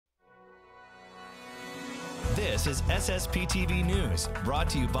This is SSPTV News, brought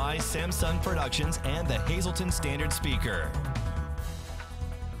to you by Samsung Productions and the Hazleton Standard Speaker.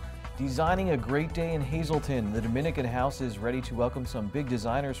 Designing a great day in Hazleton, the Dominican House is ready to welcome some big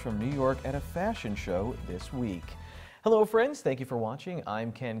designers from New York at a fashion show this week. Hello friends, thank you for watching.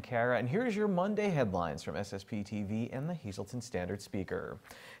 I'm Ken Cara, and here's your Monday headlines from SSPTV and the Hazleton Standard Speaker.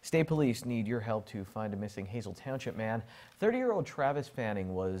 State Police need your help to find a missing Hazel Township man. 30-year-old Travis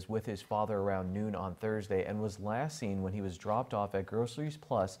Fanning was with his father around noon on Thursday and was last seen when he was dropped off at Groceries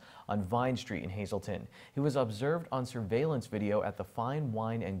Plus on Vine Street in Hazleton. He was observed on surveillance video at the Fine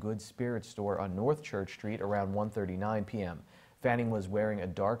Wine and Good Spirits store on North Church Street around 1:39 p.m. Fanning was wearing a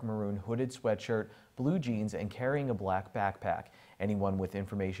dark maroon hooded sweatshirt, blue jeans, and carrying a black backpack. Anyone with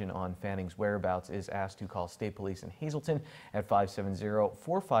information on Fanning's whereabouts is asked to call State Police in Hazleton at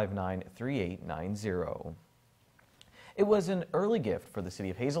 570-459-3890. It was an early gift for the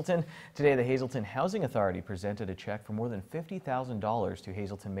city of Hazleton. Today, the Hazleton Housing Authority presented a check for more than $50,000 to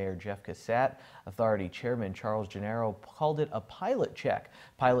Hazleton Mayor Jeff Cassat. Authority Chairman Charles Gennaro called it a pilot check.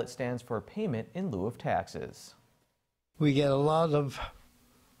 Pilot stands for payment in lieu of taxes. We get a lot of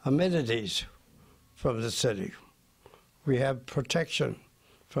amenities from the city. We have protection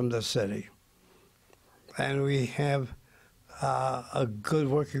from the city. And we have a good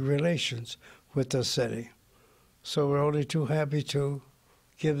working relations with the city. So we're only too happy to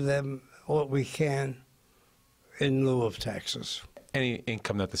give them what we can in lieu of taxes. Any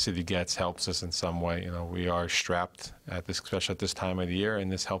income that the city gets helps us in some way. You know, we are strapped at this, especially at this time of the year,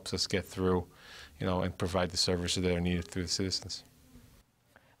 and this helps us get through, and provide the services that are needed through the citizens.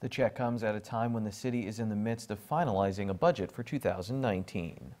 The check comes at a time when the city is in the midst of finalizing a budget for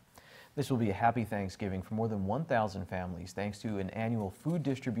 2019. This will be a happy Thanksgiving for more than 1,000 families thanks to an annual food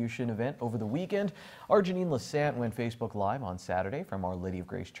distribution event over the weekend. Our Janine Lassant went Facebook Live on Saturday from Our Lady of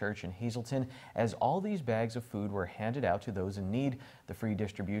Grace Church in Hazleton as all these bags of food were handed out to those in need. The free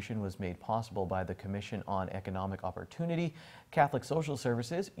distribution was made possible by the Commission on Economic Opportunity, Catholic Social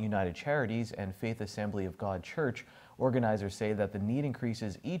Services, United Charities, and Faith Assembly of God Church. Organizers say that the need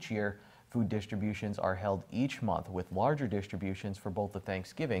increases each year. Food distributions are held each month with larger distributions for both the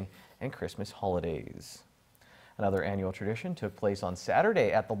Thanksgiving and Christmas holidays. Another annual tradition took place on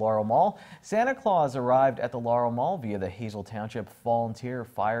Saturday at the Laurel Mall. Santa Claus arrived at the Laurel Mall via the Hazel Township Volunteer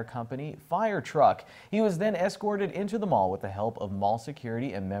Fire Company fire truck. He was then escorted into the mall with the help of mall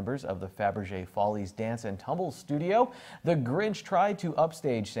security and members of the Fabergé Follies Dance and Tumble Studio. The Grinch tried to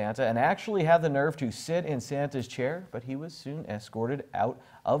upstage Santa and actually had the nerve to sit in Santa's chair, but he was soon escorted out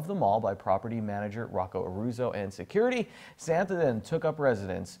of the mall by property manager Rocco Aruzzo and security. Santa then took up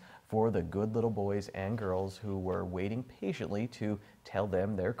residence for the good little boys and girls who were waiting patiently to tell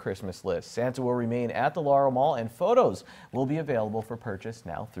them their Christmas list. Santa will remain at the Laurel Mall, and photos will be available for purchase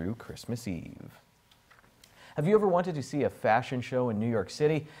now through Christmas Eve. Have you ever wanted to see a fashion show in New York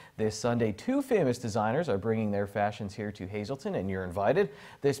City? This Sunday, two famous designers are bringing their fashions here to Hazleton, and you're invited.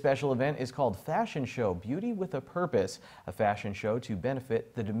 This special event is called Fashion Show Beauty with a Purpose, a fashion show to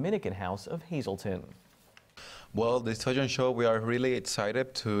benefit the Dominican House of Hazleton. Well, this fashion show, we are really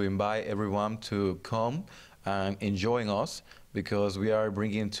excited to invite everyone to come and enjoy us because we are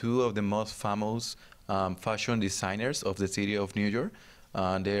bringing two of the most famous fashion designers of the city of New York.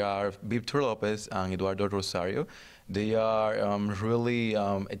 They are Victor Lopez and Eduardo Rosario. They are really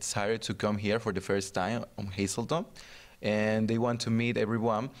excited to come here for the first time on Hazleton, and they want to meet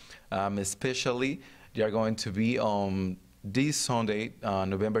everyone. Especially, they are going to be on this Sunday,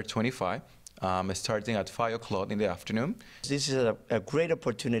 November 25. Starting at 5 o'clock in the afternoon. This is a great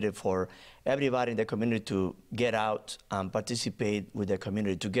opportunity for everybody in the community to get out and participate with the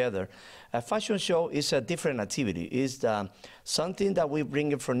community together. A fashion show is a different activity. It's something that we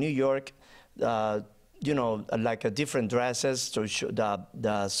bring from New York, like different dresses to show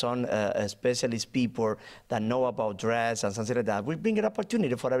some specialist people that know about dress and something like that. We bring an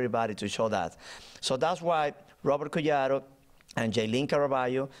opportunity for everybody to show that. So that's why Robert Collaro and Jaylene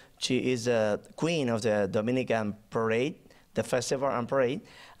Caraballo, she is the queen of the Dominican Parade, the festival and parade,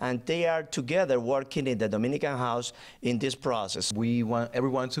 and they are together working in the Dominican House in this process. We want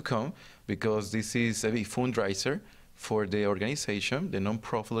everyone to come because this is a fundraiser for the organization, the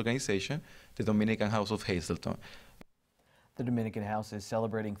non-profit organization, the Dominican House of Hazleton. The Dominican House is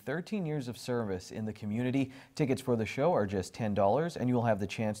celebrating 13 years of service in the community. Tickets for the show are just $10, and you will have the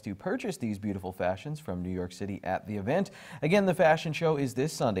chance to purchase these beautiful fashions from New York City at the event. Again, the fashion show is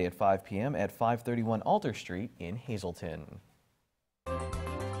this Sunday at 5 p.m. at 531 Alter Street in Hazleton.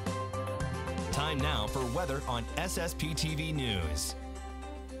 Time now for weather on SSPTV News.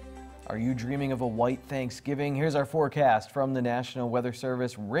 Are you dreaming of a white Thanksgiving? Here's our forecast from the National Weather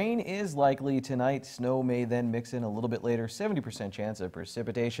Service. Rain is likely tonight. Snow may then mix in a little bit later. 70% chance of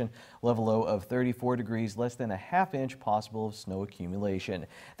precipitation. Level low of 34 degrees, less than a ½ inch possible of snow accumulation.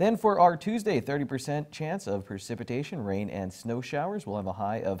 Then for our Tuesday, 30% chance of precipitation, rain and snow showers. We'll have a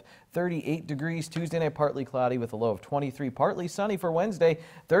high of 38 degrees. Tuesday night, partly cloudy with a low of 23. Partly sunny for Wednesday,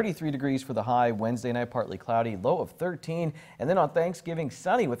 33 degrees for the high. Wednesday night, partly cloudy, low of 13. And then on Thanksgiving,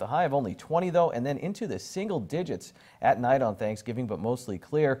 sunny with a high of only 20 though, and then into the single digits at night on Thanksgiving, but mostly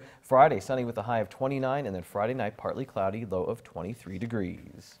clear. Friday, sunny with a high of 29, and then Friday night, partly cloudy, low of 23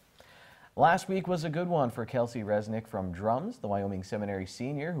 degrees. Last week was a good one for Kelsey Resnick from drums, the Wyoming Seminary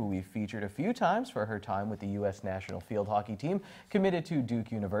senior who we've featured a few times for her time with the U.S. national field hockey team, committed to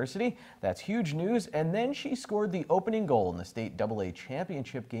Duke University. That's huge news. And then she scored the opening goal in the state AA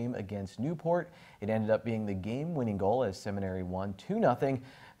championship game against Newport. It ended up being the game-winning goal as Seminary won 2-0.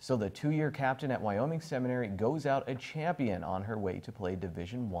 So the two-year captain at Wyoming Seminary goes out a champion on her way to play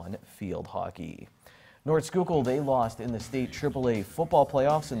Division I field hockey. North Schuylkill, they lost in the state AAA football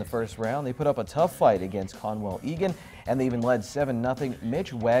playoffs in the first round. They put up a tough fight against Conwell-Egan, and they even led 7-0.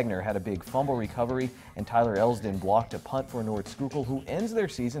 Mitch Wagner had a big fumble recovery, and Tyler Elsden blocked a punt for North Schuylkill, who ends their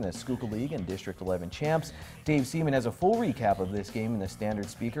season as Schuylkill League and District 11 champs. Dave Seaman has a full recap of this game in the Standard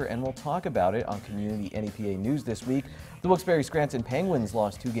Speaker, and we'll talk about it on Community NEPA News this week. The Wilkes-Barre-Scranton Penguins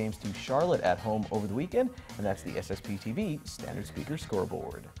lost 2 games to Charlotte at home over the weekend, and that's the SSPTV Standard Speaker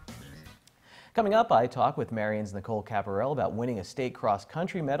scoreboard. Coming up, I talk with Marion's Nicole Caparel about winning a state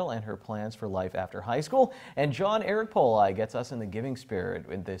cross-country medal and her plans for life after high school. And John Eric Polai gets us in the giving spirit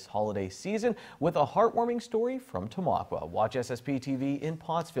in this holiday season with a heartwarming story from Tamaqua. Watch SSPTV in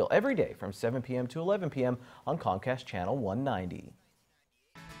Pottsville every day from 7 p.m. to 11 p.m. on Comcast Channel 190.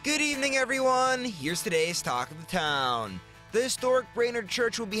 Good evening, everyone. Here's today's Talk of the Town. The historic Brainerd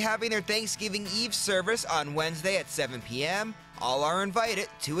Church will be having their Thanksgiving Eve service on Wednesday at 7 p.m. All are invited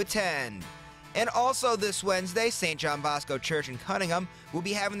to attend. And also this Wednesday, St. John Bosco Church in Cunningham will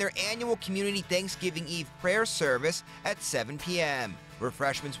be having their annual Community Thanksgiving Eve prayer service at 7 p.m.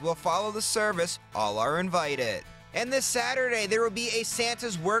 Refreshments will follow the service. All are invited. And this Saturday, there will be a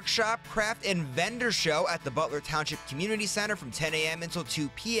Santa's Workshop, Craft, and Vendor Show at the Butler Township Community Center from 10 a.m. until 2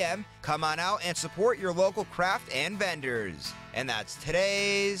 p.m. Come on out and support your local craft and vendors. And that's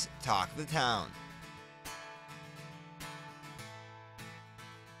today's Talk of the Town.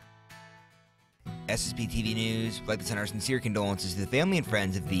 SSPTV News would like to send our sincere condolences to the family and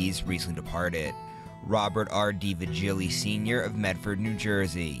friends of these recently departed. Robert R. D. Vigili Sr. of Medford, New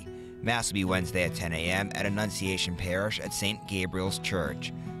Jersey. Mass will be Wednesday at 10 a.m. at Annunciation Parish at St. Gabriel's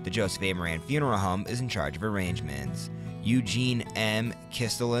Church. The Joseph A. Moran Funeral Home is in charge of arrangements. Eugene M.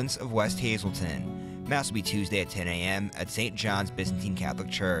 Kistelance of West Hazelton. Mass will be Tuesday at 10 a.m. at St. John's Byzantine Catholic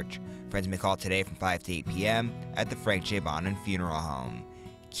Church. Friends may call today from 5 to 8 p.m. at the Frank J. Bonin Funeral Home.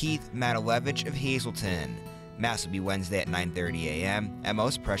 Keith Matalevich of Hazelton. Mass will be Wednesday at 9:30 a.m. at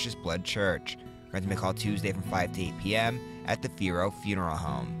Most Precious Blood Church. Friends may call Tuesday from 5 to 8 p.m. at the Firo Funeral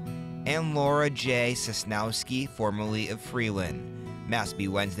Home. And Laura J. Sosnowski, formerly of Freeland. Mass will be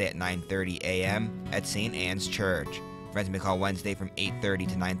Wednesday at 9:30 a.m. at St. Anne's Church. Friends may call Wednesday from 8:30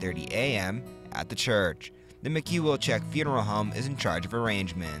 to 9:30 a.m. at the church. The McHugh Wilczek Funeral Home is in charge of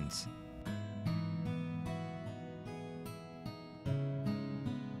arrangements.